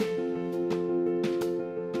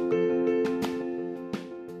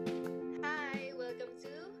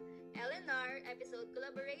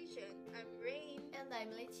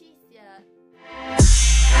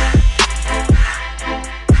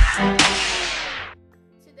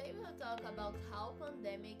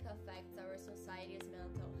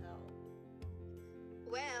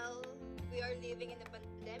we are living in a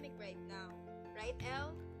pandemic right now. Right,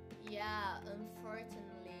 Elle? Yeah,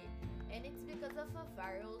 unfortunately. And it's because of a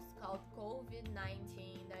virus called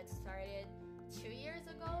COVID-19 that started 2 years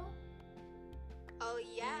ago. Oh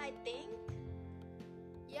yeah, I think.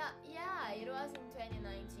 Yeah, it was in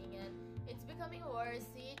 2019 and it's becoming worse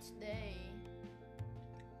each day.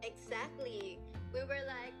 Exactly. We were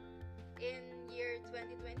like in year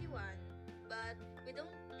 2021, but we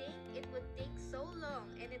don't think it would take so long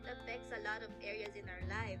and it affects a lot of areas in our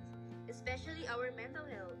life, especially our mental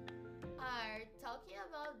health. Are talking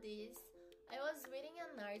about this, I was reading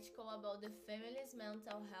an article about the family's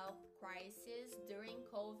mental health crisis during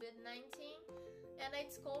COVID-19 and I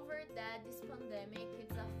discovered that this pandemic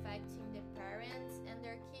is affecting the parents and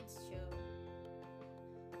their kids too.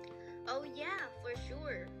 Oh yeah, for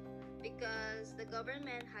sure. Because the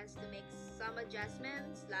government has to make some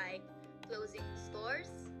adjustments like closing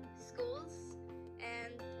stores, schools,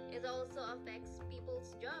 and it also affects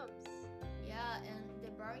people's jobs. Yeah, and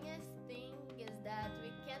the boringest thing is that we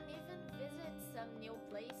can't even visit some new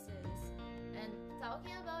places. And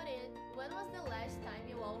talking about it, when was the last time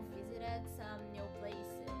you all visited some new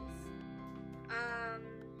places?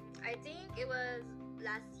 I think it was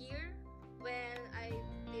last year when I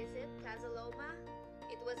visited Casaloma.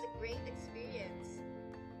 It was a great experience,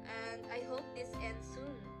 and I hope this ends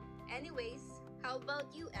soon. Anyways, how about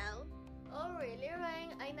you, Elle? Oh really,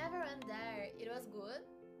 Ryan? I never went there. It was good?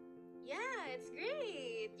 Yeah, it's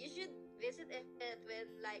great. You should visit it when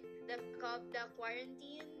like the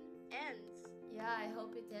quarantine ends. Yeah, I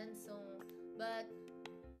hope it ends soon. But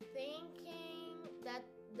thinking that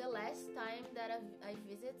the last time that I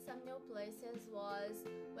visited some new places was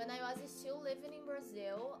when I was still living in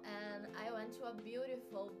Brazil and I went to a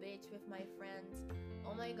beautiful beach with my friends.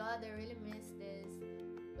 Oh my god, I really miss this.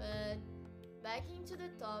 But back into the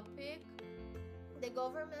topic, the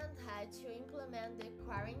government had to implement the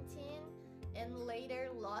quarantine and later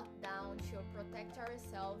lockdown to protect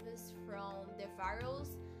ourselves from the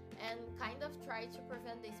virus and kind of try to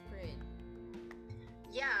prevent the spread.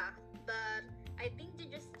 Yeah, but I think they're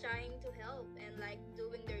just trying to help and like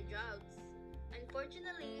doing their jobs.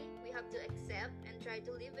 Unfortunately, we have to accept and try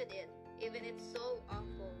to live with it, even it's so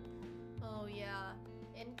awful. Oh yeah,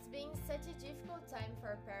 and it's been such a difficult time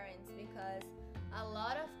for parents because a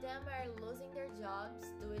lot of them are losing their jobs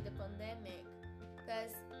due to the pandemic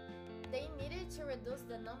because they needed to reduce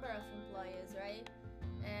the number of employees, right?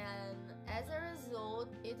 And as a result,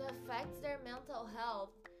 it affects their mental health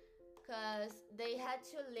because they had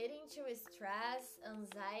to lead into stress,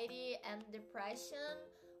 anxiety, and depression,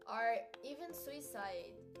 or even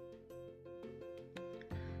suicide.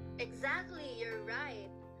 Exactly, you're right.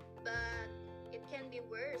 But it can be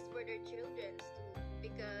worse for their children too,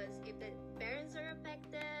 because if the parents are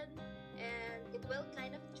affected, and it will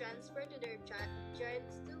kind of transfer to their child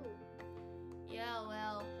too. Yeah,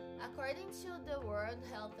 well, according to the World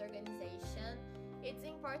Health Organization, it's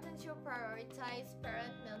important to prioritize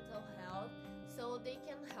parent mental health so they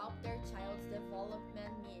can help their child's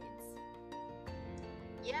development needs.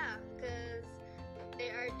 Yeah, because they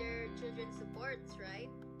are their children's supports, right?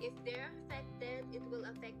 If they're affected, it will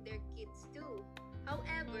affect their kids too.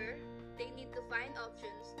 However, they need to find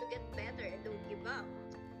options to get better and don't give up.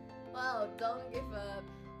 Well, don't give up.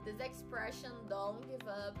 This expression, don't give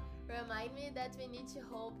up, remind me that we need to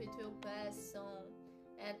hope it will pass soon.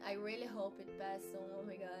 And I really hope it passes soon, oh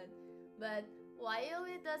my god. But while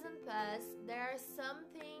it doesn't pass, there are some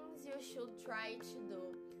things you should try to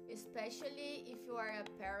do, especially if you are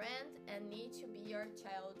a parent and need to be your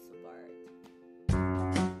child's support.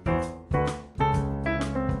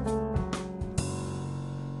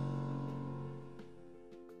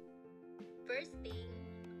 First thing,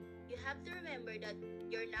 you have to remember that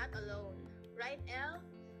you're not alone, right, Elle?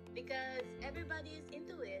 Because everybody is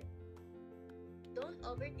into it. Don't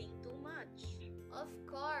overthink too much. Of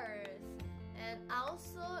course. And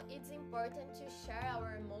also, it's important to share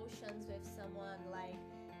our emotions with someone like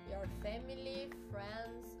your family,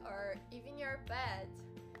 friends, or even your pet.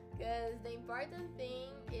 Because the important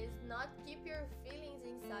thing is not keep your feelings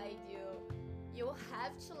inside you. You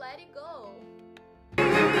have to let it go.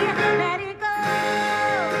 Let it go,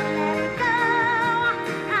 let it go.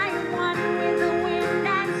 I am one with the wind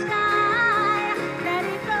and sky. Let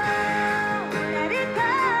it go, let it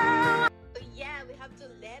go. But yeah, we have to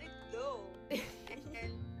let it go.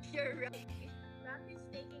 And you're right. Practice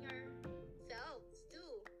taking ourselves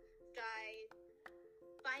too. Try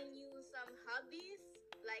find you some hobbies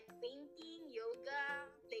like painting, yoga,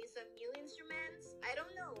 play some new instruments. I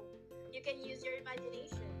don't know. You can use your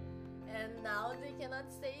imagination. And now they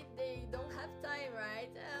cannot say they don't have time,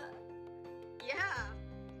 right? Yeah,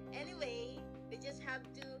 Anyway, we just have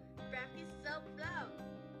to practice self-love.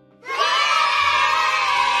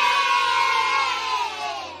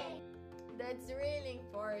 That's really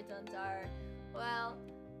important, Tar. Well,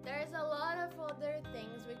 there's a lot of other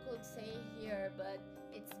things we could say here, but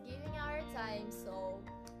it's giving our time, so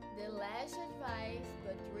the last advice,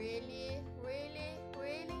 but really, really,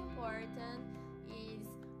 really important, is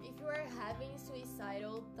if you are having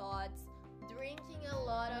suicidal thoughts, drinking a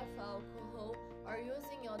lot of alcohol, or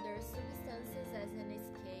using other substances as an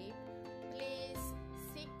escape, please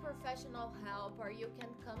seek professional help, or you can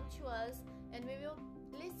come to us and we will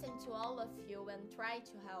listen to all of you and try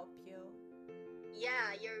to help you.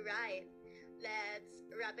 Yeah, you're right. Let's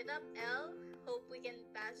wrap it up, Elle. Hope we can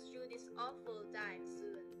pass through this awful time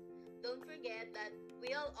soon. Don't forget that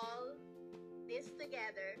we'll all this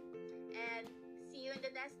together. And see you in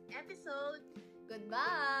the next episode. Goodbye!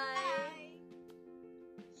 Bye!